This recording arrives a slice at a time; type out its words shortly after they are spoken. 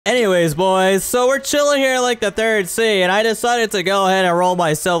Anyways, boys, so we're chilling here in like the third sea, and I decided to go ahead and roll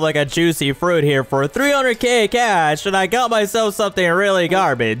myself like a juicy fruit here for 300k cash, and I got myself something really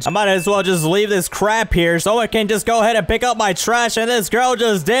garbage. I might as well just leave this crap here so I can just go ahead and pick up my trash, and this girl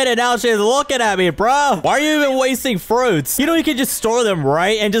just did it. Now she's looking at me, bro. Why are you even wasting fruits? You know you can just store them,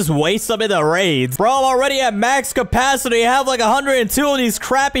 right, and just waste them in the raids. Bro, I'm already at max capacity. I have like 102 of these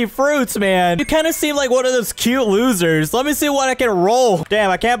crappy fruits, man. You kind of seem like one of those cute losers. Let me see what I can roll. Damn,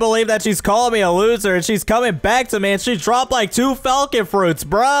 I can't believe that she's calling me a loser and she's coming back to me and she dropped like 2 falcon fruits,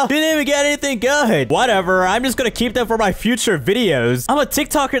 bruh. She didn't even get anything good. Whatever, I'm just gonna keep them for my future videos. I'm a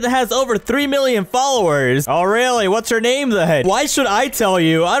TikToker that has over 3 million followers. Oh, really? What's your name then? Why should I tell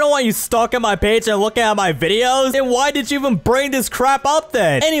you? I don't want you stalking my page and looking at my videos. And why did you even bring this crap up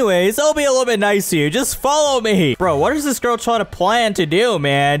then? Anyways, I'll be a little bit nice to you. Just follow me. Bro, what is this girl trying to plan to do,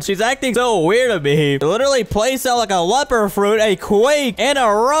 man? She's acting so weird to me. She literally placed out like a leopard fruit, a quake, and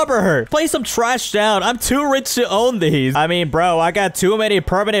a rubber. Play some trash down. I'm too rich to own these. I mean, bro, I got too many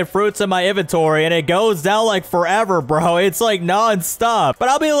permanent fruits in my inventory and it goes down like forever, bro. It's like non-stop. But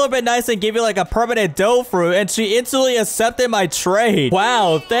I'll be a little bit nice and give you like a permanent dough fruit, and she instantly accepted my trade.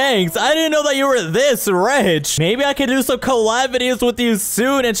 Wow, thanks. I didn't know that you were this rich. Maybe I can do some collab videos with you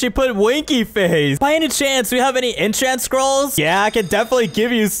soon. And she put winky face. By any chance, do you have any enchant scrolls? Yeah, I can definitely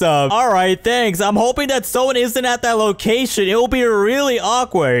give you some. All right, thanks. I'm hoping that someone isn't at that location. It will be really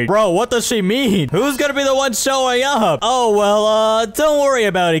awkward. Bro, what does she mean? Who's gonna be the one showing up? Oh, well, don't worry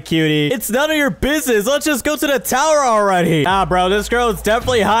about it, cutie. It's none of your business. Let's just go to the tower already. Nah, bro, this girl is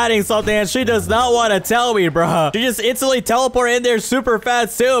definitely hiding something and she does not want to tell me, bro. She just instantly teleported in there super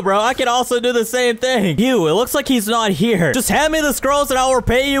fast too, bro. I can also do the same thing. Ew, it looks like he's not here. Just hand me the scrolls and I'll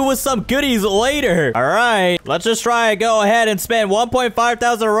repay you with some goodies later. All right, let's just try and go ahead and spend 1.5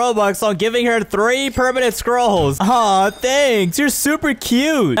 thousand Robux on giving her 3 permanent scrolls. Aw, thanks. You're super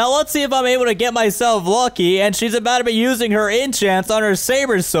cute. Now let's see if I'm able to get myself lucky, and she's about to be using her enchants on her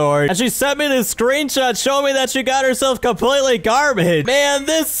saber sword, and she sent me this screenshot showing me that she got herself completely garbage. Man,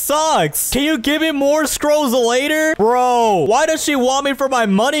 this sucks. Can you give me more scrolls later? Bro, why does she want me for my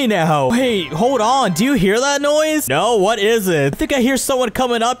money now? Wait, hold on. Do you hear that noise? No, what is it? I think I hear someone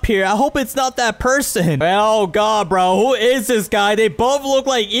coming up here. I hope it's not that person. Oh god, bro, who is this guy? They both look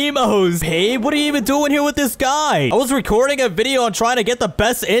like emos. Babe, what are you even doing here with this guy? I was recording a video on trying to get the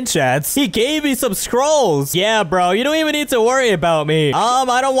best enchants. He gave me some scrolls. Yeah, bro, you don't even need to worry about me.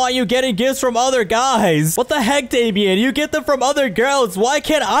 I don't want you getting gifts from other guys. What the heck, Damien? You get them from other girls. Why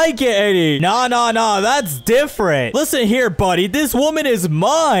can't I get any? Nah, that's different. Listen here, buddy. This woman is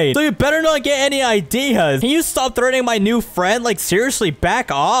mine, so you better not get any ideas. Can you stop threatening my new friend? Like, seriously,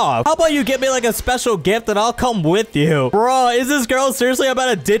 back off. How about you get me like a special gift and I'll come with you? Bro, is this girl seriously about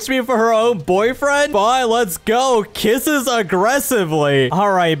to ditch me for her own boyfriend? Fine, let's go. Kisses aggressively.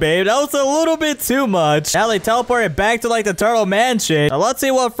 All right, babe, that was a little bit too much. Now they teleported back to like the turtle mansion. Now let's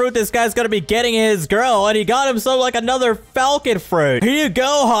see what fruit this guy's gonna be getting his girl, and he got himself like another falcon fruit. Here you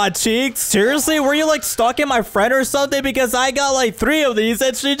go, hot cheeks. Seriously, were you like stalking my friend or something? Because I got like 3 of these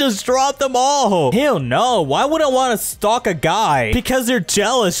and she just dropped them all. Hell no, why would I want to stalk a guy? Because you're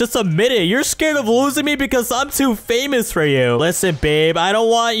jealous. Just admit it. You're scared of losing me because I'm too famous for you. Listen, babe, I don't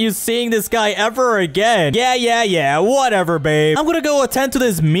want you seeing this guy ever again. Yeah, whatever, babe. I'm gonna go attend to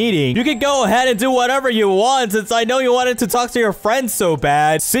this meeting. You can go ahead and do whatever you want since I know you wanted to talk to your friends so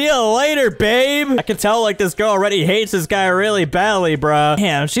bad. See you later, babe. I can tell like this girl already hates this guy really badly, bruh.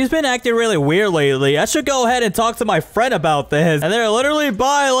 Damn, she's been acting really weird lately. I should go ahead and talk to my friend about this. And they're literally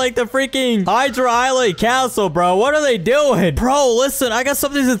by like the freaking Hydra Island Castle, bro. What are they doing? Bro, listen, I got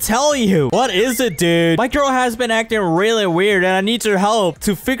something to tell you. What is it, dude? My girl has been acting really weird and I need your help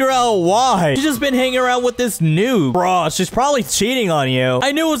to figure out why. She's just been hanging around with this noob. Bro, she's probably cheating on you.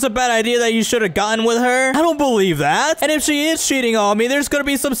 I knew it was a bad idea that you should have gotten with her. I don't believe that. And if she is cheating on me, there's gonna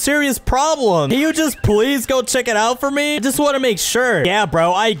be some serious problems. Can you just please go check it out for me? I just want to make sure. Yeah,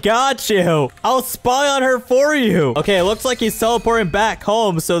 bro, I got you. I'll spy on her for you. Okay, it looks like he's teleporting back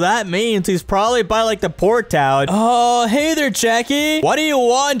home, so that means he's probably by like the port town. Oh, hey there, Jackie. What do you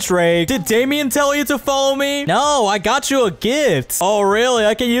want, Drake? Did Damien tell you to follow me? No, I got you a gift. Oh, really?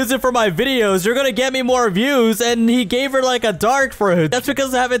 I can use it for my videos. You're gonna get me more views. And he gave her like a dark fruit. That's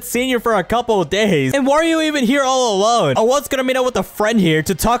because I haven't seen you for a couple of days. And why are you even here all alone? I was gonna meet up with a friend here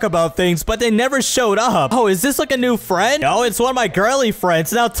to talk about things, but they never showed up. Oh, is this like a new friend? No, it's one of my girly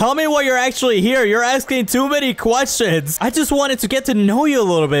friends. Now tell me why you're actually here. You're asking too many questions. I just wanted to get to know you a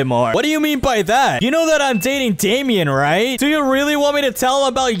little bit more. What do you mean by that? You know that I'm dating Damien, right? Do you really want me to tell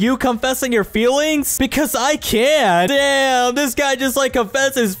him about you confessing your feelings? Because I can. Damn, this guy just like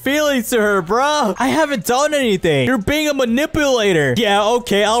confessed his feelings to her, bro. I haven't done anything. You're being a manipulator. Yeah, Yeah,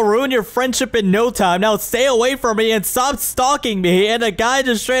 okay, I'll ruin your friendship in no time. Now stay away from me and stop stalking me. And the guy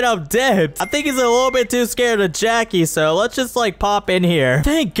just straight up dipped. I think he's a little bit too scared of Jackie, so let's just like pop in here.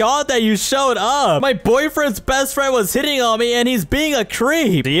 Thank God that you showed up. My boyfriend's best friend was hitting on me and he's being a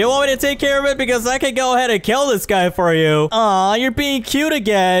creep. Do you want me to take care of it? Because I can go ahead and kill this guy for you. Aw, you're being cute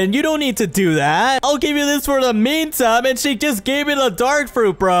again. You don't need to do that. I'll give you this for the meantime. And she just gave me the dark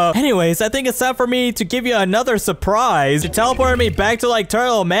fruit, bro. Anyways, I think it's time for me to give you another surprise. You teleported me back to like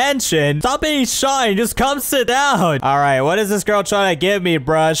Turtle Mansion. Stop being shy and just come sit down. All right, what is this girl trying to give me,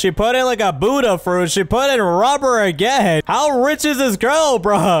 bro? She put in like a Buddha fruit. She put in rubber again. How rich is this girl,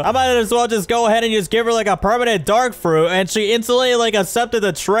 bro? I might as well just go ahead and just give her like a permanent dark fruit. And she instantly like accepted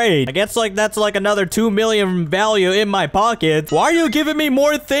the trade. I guess like that's like another 2 million value in my pocket. Why are you giving me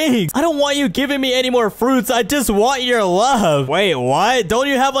more things? I don't want you giving me any more fruits. I just want your love. Wait, what? Don't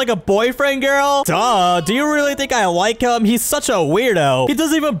you have like a boyfriend, girl? Duh. Do you really think I like him? He's such a weirdo. He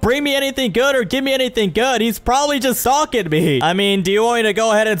doesn't even bring me anything good or give me anything good. He's probably just stalking me. I mean, do you want me to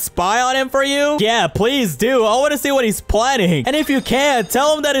go ahead and spy on him for you? Yeah, please do. I want to see what he's planning. And if you can,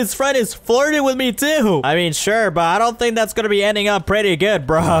 tell him that his friend is flirting with me too. I mean, sure, but I don't think that's gonna be ending up pretty good,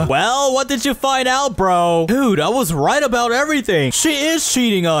 bro. Well, what did you find out, bro? Dude, I was right about everything. She is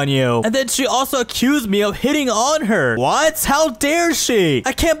cheating on you. And then she also accused me of hitting on her. What? How dare she?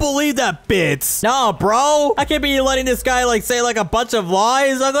 I can't believe that bitch. Nah, bro. I can't be letting this guy like say like a bunch of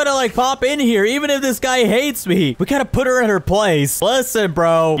lies. I'm gonna like pop in here even if this guy hates me. We gotta put her in her place. Listen,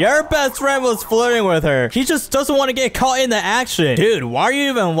 bro. Your best friend was flirting with her. He just doesn't want to get caught in the action. Dude, why are you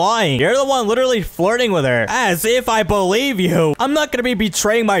even lying? You're the one literally flirting with her. As if I believe you. I'm not gonna be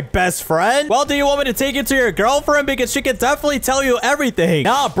betraying my best friend. Well, do you want me to take it to your girlfriend? Because she can definitely tell you everything.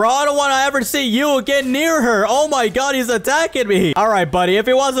 Nah, bro. I don't want to ever see you get near her. Oh my god, he's attacking me. All right, buddy. If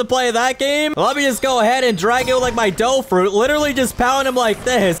he wants to play that game, let me just go ahead and drag it with like my dough fruit. Literally just pound him like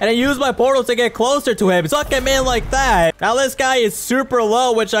this. And I use my portal to get closer to him. Suck him in like that. Now this guy is super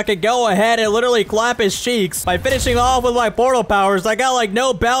low, which I could go ahead and literally clap his cheeks. By finishing off with my portal powers, I got like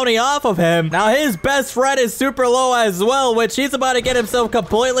no bounty off of him. Now his best friend is super low as well, which he's about to get himself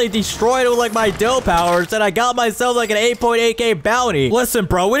completely destroyed with like my dough powers. And I got myself like an 8.8k bounty. Listen,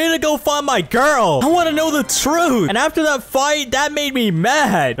 bro, we need to go find my girl. I want to know the truth. And after that fight, that made me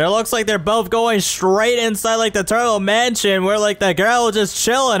mad. It looks like they're both going straight inside like the Turtle Mansion where like the girl was just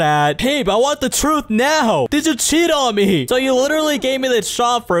chilling at. Hey, I want the truth now. Did you cheat on me? So you literally gave me the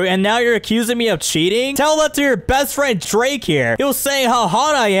shot fruit and now you're accusing me of cheating? Tell that to your best friend Drake here. He was saying how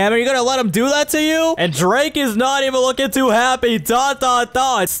hot I am. Are you gonna let him do that to you? And Drake is not even looking too happy. ...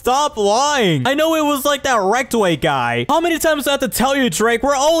 Stop lying. I know it was like that Rektway guy. How many times do I have to tell you, Drake?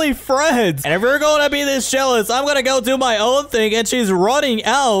 We're only friends. And if you're going to be this jealous, I'm gonna go do my own thing. And she's running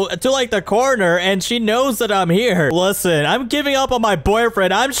out to like the corner and she knows that I'm here. Listen, I'm giving up on my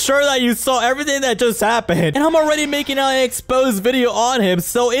boyfriend. I'm sure that you saw everything that just happened. And I'm already making an exposed video on him,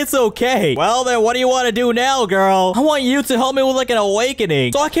 so it's okay. Well, then what do you want to do now, girl? I want you to help me with like an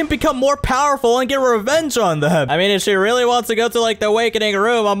awakening so I can become more powerful and get revenge on them. I mean, if she really wants to go to like the awakening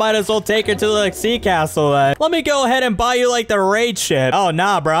room, I might as well take her to the like sea castle then. Let me go ahead and buy you like the raid ship. Oh,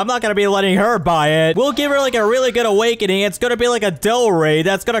 nah, bro. I'm not gonna be letting her buy it. We'll give her like a really good awakening. It's gonna be like a dough raid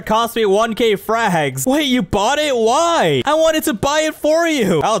that's gonna cost me 1k frags. Wait, you bought it? Why? I wanted to buy it for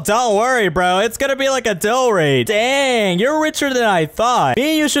you. Oh, don't worry, bro. It's gonna be like a dough raid. Dang, you're richer than I thought.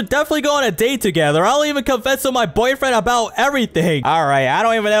 Me and you should definitely go on a date together. I'll even confess to my boyfriend about everything. All right, I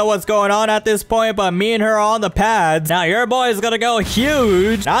don't even know what's going on at this point, but me and her are on the pads. Now, your boy is gonna go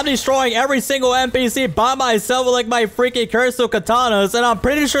huge. I'm destroying every single NPC by myself with like my freaking crystal katanas, and I'm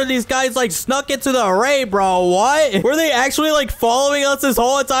pretty sure these guys like snuck into the raid, bro. What? Were they actually like following us this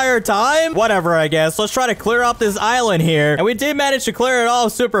whole entire time? Whatever, I guess. Let's try to clear up this island here. And we did manage to clear it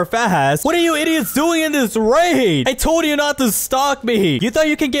off super fast. What are you idiots doing in this raid? I told you not to stalk me. You thought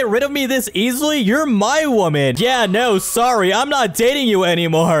you can get rid of me this easily? You're my woman. Yeah, no, sorry. I'm not dating you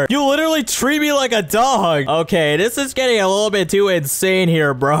anymore. You literally treat me like a dog. Okay, this is getting a little bit too insane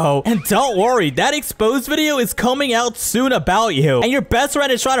here, bro. And don't worry, that exposed video is coming out soon about you. And your best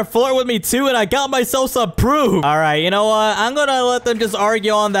friend is trying to flirt with me too, and I got myself some proof. All right, you know what? I'm gonna let them just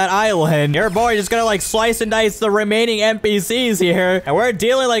argue on that island. Your boy is gonna like slice and dice the remaining NPCs here, and we're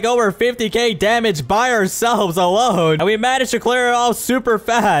dealing like over 50k damage by ourselves alone. And we managed to clear it off super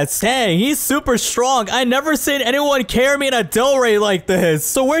fast. Dang, he's super strong. I never seen anyone carry me in a dough raid like this.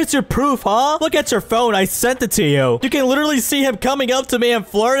 So where's your proof, huh? Look at your phone. I sent it to you. You can literally see him coming up to me and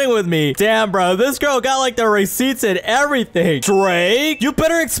flirting with me. Damn, bro. This girl got like the receipts and everything. Drake, you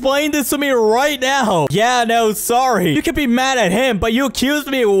better explain this to me right now. Yeah, no, sorry. You can be mad at him, but you accused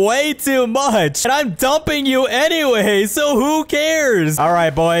me way too much. And I'm dumping you anyway. So so who cares? All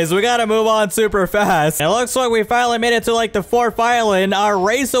right, boys, we gotta move on super fast. It looks like we finally made it to like the 4th island. Our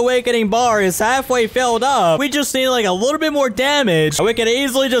Race Awakening bar is halfway filled up. We just need like a little bit more damage. We can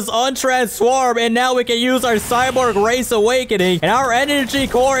easily just untransform, and now we can use our cyborg Race Awakening, and our energy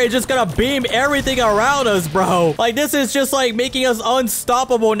core is just gonna beam everything around us, bro. Like, this is just like making us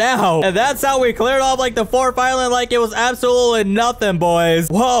unstoppable now. And that's how we cleared off like the 4th island like it was absolutely nothing, boys.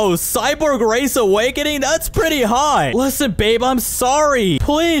 Whoa, cyborg Race Awakening? That's pretty high. Listen, babe, I'm sorry.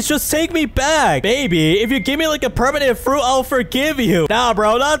 Please, just take me back. Baby, if you give me like a permanent fruit, I'll forgive you. Nah,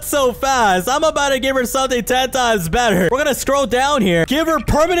 bro, not so fast. I'm about to give her something 10 times better. We're gonna scroll down here. Give her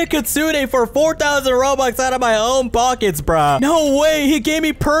permanent Kitsune for 4,000 Robux out of my own pockets, bro. No way, he gave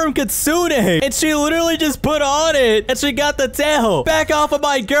me perm Kitsune. And she literally just put on it, and she got the tail. Back off of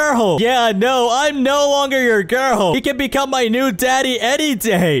my girl. Yeah, no, I'm no longer your girl. He can become my new daddy any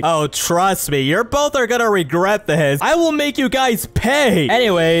day. Oh, trust me, you're both are gonna regret this. I will make you guys pay.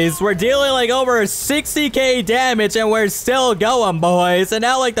 Anyways, we're dealing like over 60k damage, and we're still going, boys. And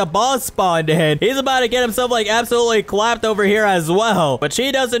now like the boss spawned in. He's about to get himself like absolutely clapped over here as well. But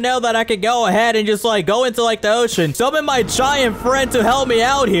she doesn't know that I could go ahead and just like go into like the ocean. Summon my giant friend to help me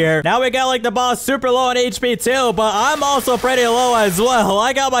out here. Now we got like the boss super low on HP too, but I'm also pretty low as well.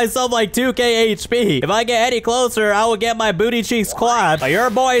 I got myself like 2k HP. If I get any closer, I will get my booty cheeks clapped. But your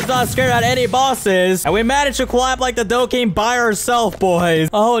boy's not scared at any bosses, and we managed to clap like the Dokkan by herself, boys.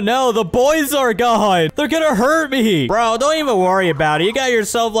 Oh no, the boys are gone. They're gonna hurt me. Bro, don't even worry about it. You got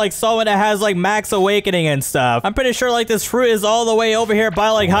yourself like someone that has like max awakening and stuff. I'm pretty sure like this fruit is all the way over here by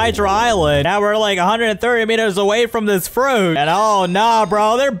like Hydra Island. Now we're like 130 meters away from this fruit. And oh nah,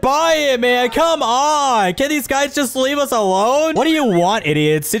 bro, they're buying, man. Come on. Can these guys just leave us alone? What do you want,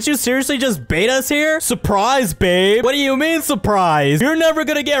 idiots? Did you seriously just bait us here? Surprise, babe. What do you mean surprise? You're never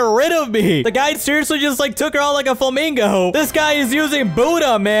gonna get rid of me. The guy seriously just like took her out like a flamingo. This guy is using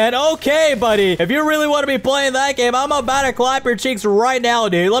Buddha, man. Okay, buddy. If you really want to be playing that game, I'm about to clap your cheeks right now,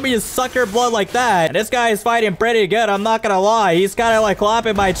 dude. Let me just suck your blood like that. And this guy is fighting pretty good. I'm not gonna lie. He's kind of like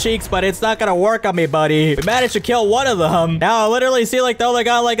clapping my cheeks, but it's not gonna work on me, buddy. We managed to kill one of them. Now I literally see like the other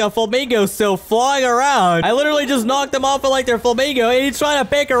guy like a flamingo still flying around. I literally just knocked him off of like their flamingo. He's trying to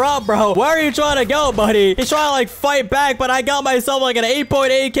pick her up, bro. Where are you trying to go, buddy? He's trying to like fight back, but I got myself like an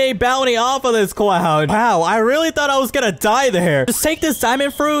 8.8k bounty off of this clown. Wow, I really thought I was gonna die there. Just take this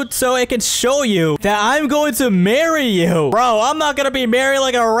diamond fruit so it can show you that I'm going to marry you. Bro, I'm not gonna be married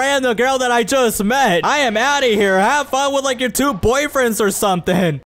like a random girl that I just met. I am out of here. Have fun with like your 2 boyfriends or something.